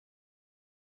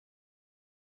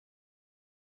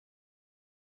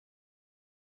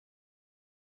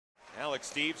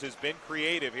Alex Steeves has been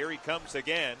creative. Here he comes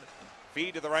again.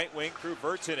 Feed to the right wing through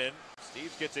Virtanen.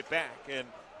 Steeves gets it back and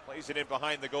plays it in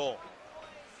behind the goal.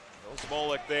 No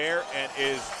Smolek there and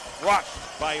is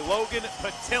rushed by Logan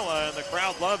Patilla, and the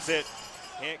crowd loves it.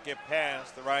 Can't get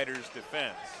past the Riders'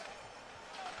 defense.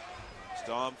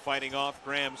 Stom fighting off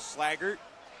Graham Slaggert.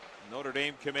 Notre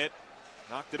Dame commit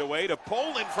knocked it away to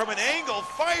Poland from an angle,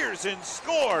 fires and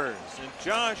scores. And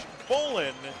Josh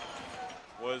Bolin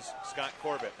was Scott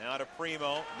Corbett. Now to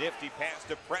Primeau, nifty pass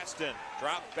to Preston.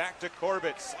 Drop back to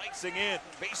Corbett, slicing in,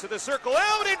 base of the circle,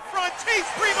 out in front, Chayse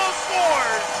Primeau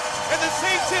scores! And the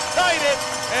Saints have tied it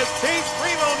as Chayse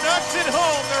Primeau knocks it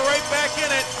home. They're right back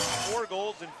in it. 4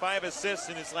 goals and 5 assists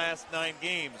in his last 9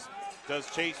 games. Does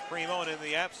Chayse Primeau, and in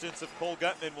the absence of Cole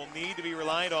Gutman, will need to be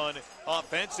relied on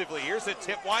offensively. Here's a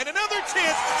tip wide, another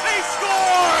chance, they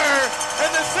score!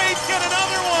 And the Saints get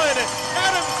another one!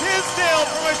 Adam Tisdale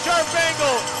from a sharp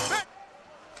angle.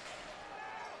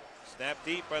 Snap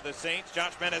deep by the Saints.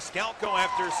 Josh Maniscalco,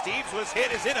 after Steeves was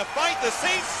hit, is in a fight. The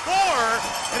Saints score,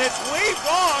 and it's waved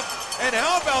off. And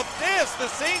how about this? The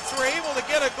Saints were able to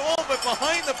get a goal, but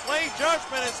behind the play, Josh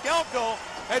Maniscalco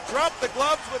had dropped the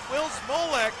gloves with Will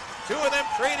Smolek. 2 of them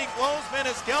trading blows.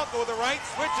 Maniscalco with the right,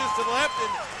 switches to the left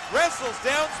and wrestles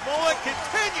down. Smolek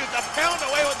continues to pound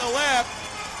away with the left.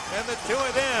 And the 2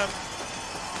 of them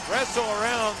wrestle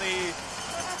around. The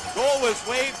goal was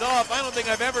waved off. I don't think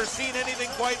I've ever seen anything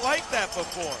quite like that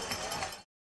before.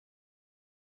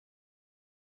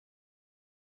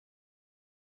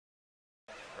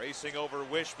 Racing over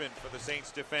Wishman for the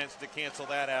Saints defense to cancel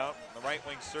that out. The right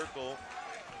wing circle.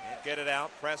 Can't get it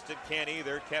out. Preston can't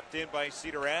either. Kept in by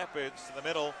Cedar Rapids. To the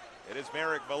middle, it is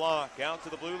Merrick Valoc out to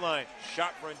the blue line.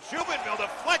 Shot from Jubenville,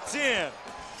 deflects in.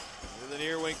 To the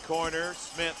near wing corner.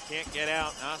 Smith can't get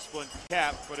out. Osplin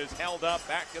capped, but is held up.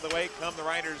 Back to the way come the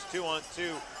Riders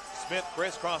 2-on-2. Smith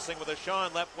crisscrossing with a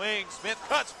Sean left wing. Smith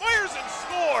cuts, fires, and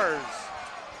scores.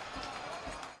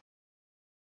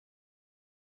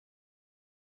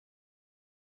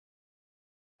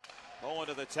 Bowen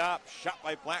to the top, shot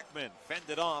by Blackman,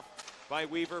 fended off by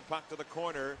Weaver, puck to the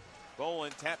corner.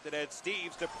 Bowen tapped it at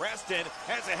Steeves to Preston,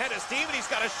 has a head of steam, and he's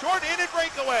got a short-handed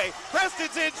breakaway.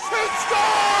 Preston's in, shoots,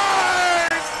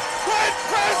 scores! Quinn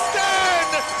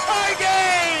Preston! Tie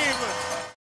game!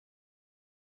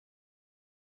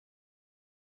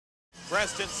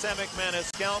 Preston, Semic,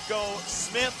 Maniscalco,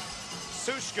 Smith,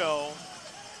 Sushko,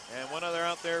 and one other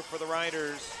out there for the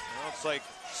Riders. It looks like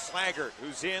Slaggert,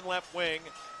 who's in left wing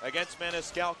against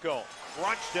Maniscalco.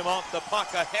 Crunched him off the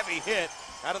puck, a heavy hit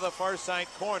out of the far side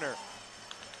corner.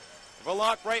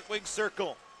 Valoc right wing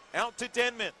circle, out to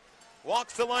Denman.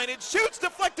 Walks the line and shoots,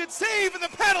 deflected save, and the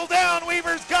pedal down.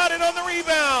 Weaver's got it on the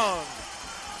rebound.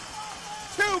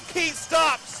 2 key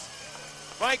stops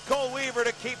by Cole Weaver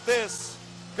to keep this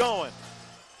going.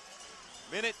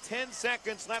 Minute 10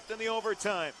 seconds left in the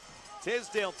overtime.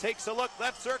 Tisdale takes a look,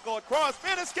 left circle across,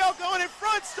 Maniscalco in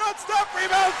front, stop,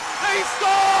 rebound, they score!